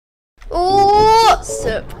What's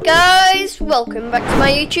up guys, welcome back to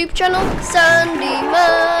my YouTube channel,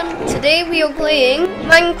 SANDYMAN. Today we are playing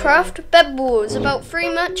Minecraft BEDWARS, about 3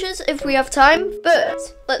 matches if we have time, but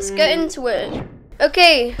let's get into it.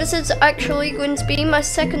 Okay, this is actually going to be my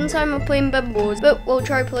second time of playing BEDWARS, but we'll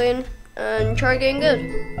try playing and try getting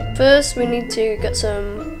good. First we need to get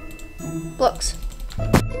some blocks.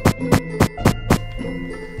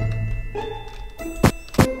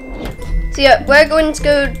 So yeah, we're going to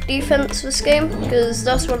go defense this game, because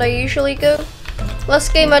that's what I usually go.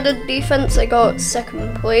 Last game I did defense, I got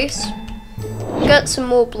 2nd place. Get some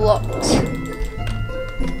more blocks.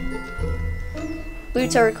 Blue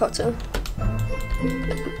terracotta.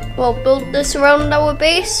 We'll build this around our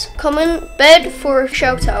base. Comment bed for a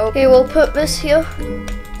shout out. Okay, we'll put this here.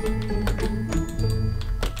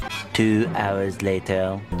 2 hours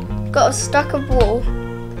later. Got a stack of wool.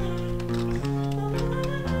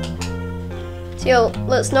 So yeah,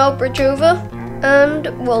 let's now bridge over and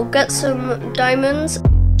we'll get some diamonds.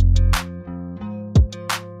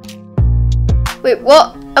 Wait,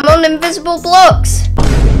 what? I'm on invisible blocks!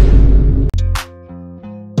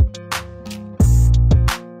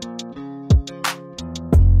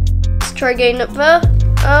 Let's try getting up there.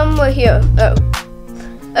 We're here. Oh.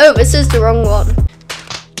 Oh, this is the wrong one.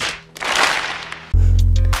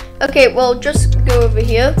 Okay, well, just go over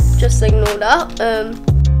here. Just ignore that.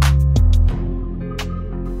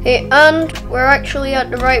 Okay, and we're actually at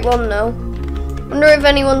the right one now. Wonder if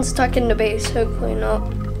anyone's attacking the base, hopefully not.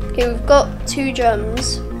 Okay, we've got 2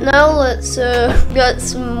 gems. Now let's get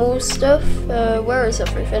some more stuff. Where is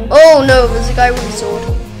everything? Oh no, there's a guy with a sword.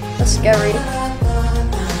 That's scary.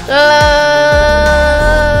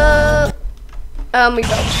 And we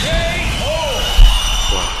fell.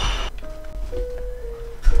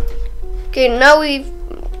 Okay, now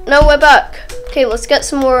we're back. Okay, let's get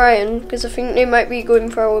some more iron, because I think they might be going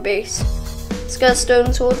for our base. Let's get a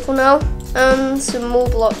stone sword for now, and some more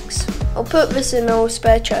blocks. I'll put this in our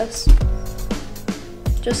spare chest,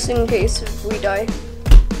 just in case if we die.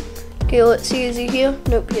 Okay, let's see, is he here?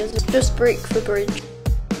 Nope, he isn't. Just break the bridge.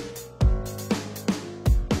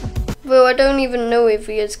 Though I don't even know if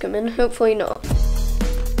he is coming, hopefully not.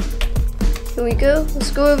 Here we go,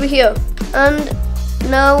 let's go over here. And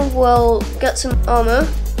now we'll get some armor.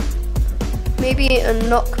 Maybe a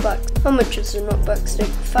knockback. How much is a knockback stick?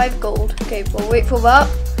 5 gold. Okay, we'll wait for that.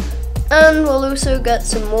 And we'll also get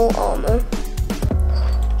some more armor.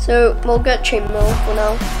 So we'll get chainmail for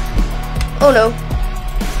now. Oh no.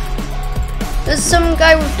 There's some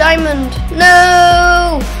guy with diamond.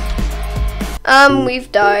 No!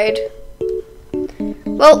 We've died.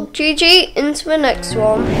 Well, GG, into the next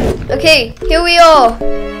one. Okay, here we are.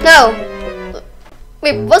 Now.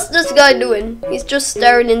 Wait, what's this guy doing? He's just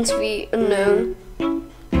staring into the unknown.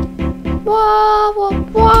 Wah, wah,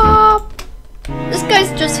 wah. This guy's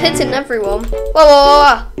just hitting everyone. Wah, wah,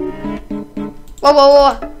 wah. Wah, wah,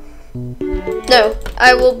 wah. No,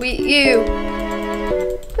 I will beat you.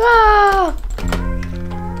 Ah.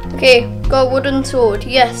 Okay, got a wooden sword.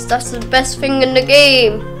 Yes, that's the best thing in the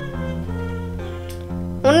game.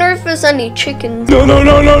 Wonder if there's any chickens. No.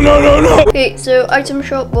 Okay, so item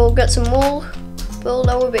shop, we'll get some wool. Build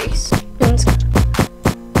our base.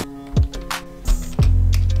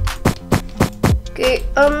 Okay,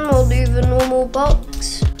 we'll do the normal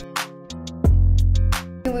box.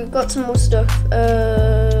 We've got some more stuff.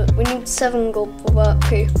 We need 7 gold for that.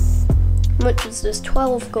 Okay, how much is this?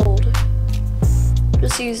 12 gold.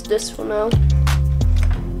 Just use this for now.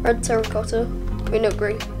 Red terracotta. Wait, no,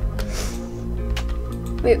 grey.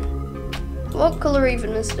 Wait, what color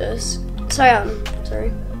even is this? Cyan,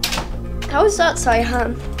 sorry. How is that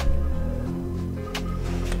cyan?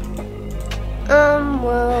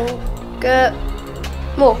 Well, get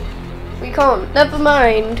more. We can't, never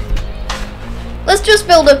mind. Let's just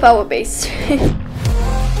build up our base.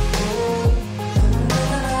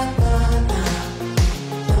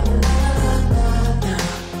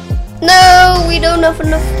 No, we don't have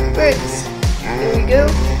enough bricks. Here we go.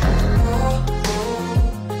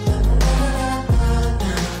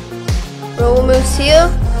 We're almost here.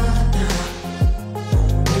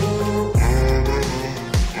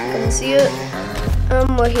 See it?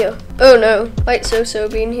 We're here. Oh no, White's also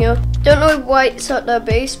been here. Don't know if White's at their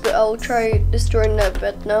base, but I'll try destroying their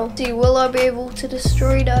bed now. See, will I be able to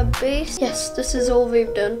destroy their base? Yes, this is all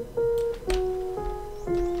they've done.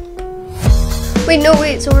 Wait, no,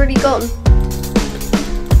 wait, it's already gone.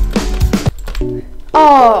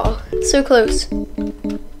 Oh, so close.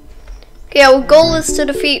 Okay, our goal is to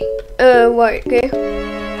defeat White, okay?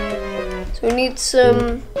 So we need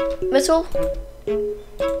some metal.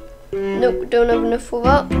 Nope, don't have enough for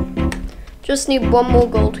that. Just need 1 more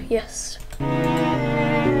gold, yes.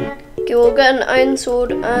 Okay, we'll get an iron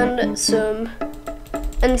sword and some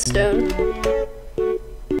endstone.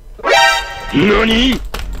 NANI?!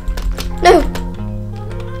 No!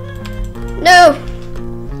 No!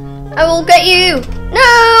 I will get you!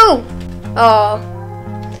 No! Aw.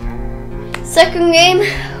 Second game,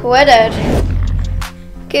 we're dead.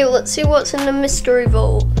 Okay, let's see what's in the mystery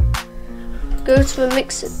vault. Go to the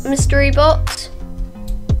mystery box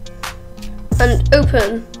and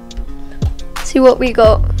open. See what we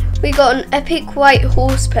got. We got an epic white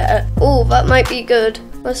horse pet. Oh, that might be good.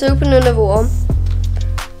 Let's open another one.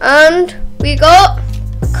 And we got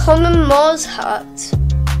a common Mars hat,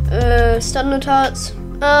 standard hats,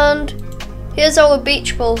 and here's our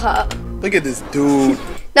beach ball hat. Look at this dude.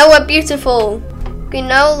 Now we're beautiful. Okay,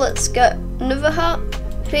 now let's get another hat,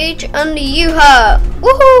 page, and the U hat.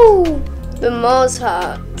 Woohoo! The Mars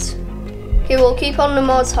hat. Okay, we'll keep on the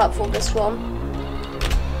Mars hat for this one.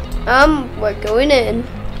 We're going in.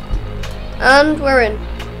 And we're in.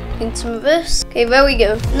 Need some of this. Okay, there we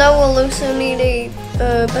go. Now we'll also need a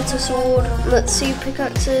better sword. Let's see,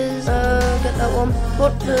 pickaxes. Get that one.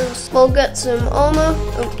 What does? We'll get some armor.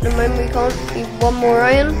 Oh, never mind, we can't. Need one more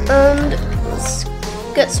iron. And let's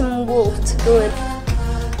get some wool to go in.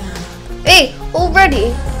 Hey,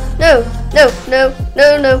 already? No, no, no,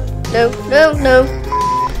 no, no, no, no, no.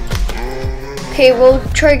 Okay, we'll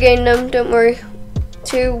try again them, don't worry.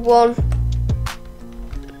 2, 1.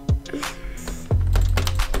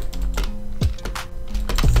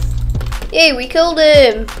 Yay, we killed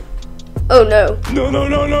him! Oh no. No, no,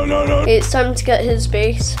 no, no, no, no. Okay, it's time to get his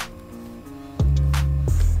base.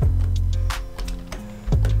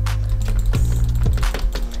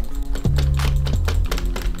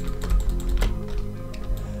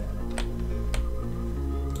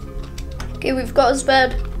 Okay, we've got his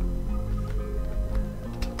bed.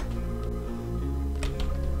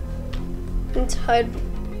 Need to hide.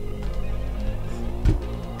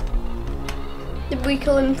 Did we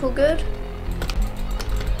kill him for good?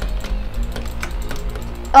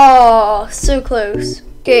 Oh, so close.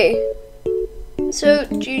 Okay, so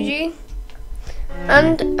GG.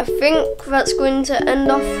 And I think that's going to end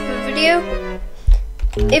off the video.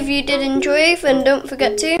 If you did enjoy, then don't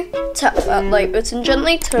forget to tap that like button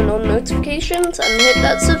gently, turn on notifications, and hit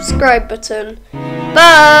that subscribe button.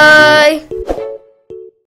 Bye!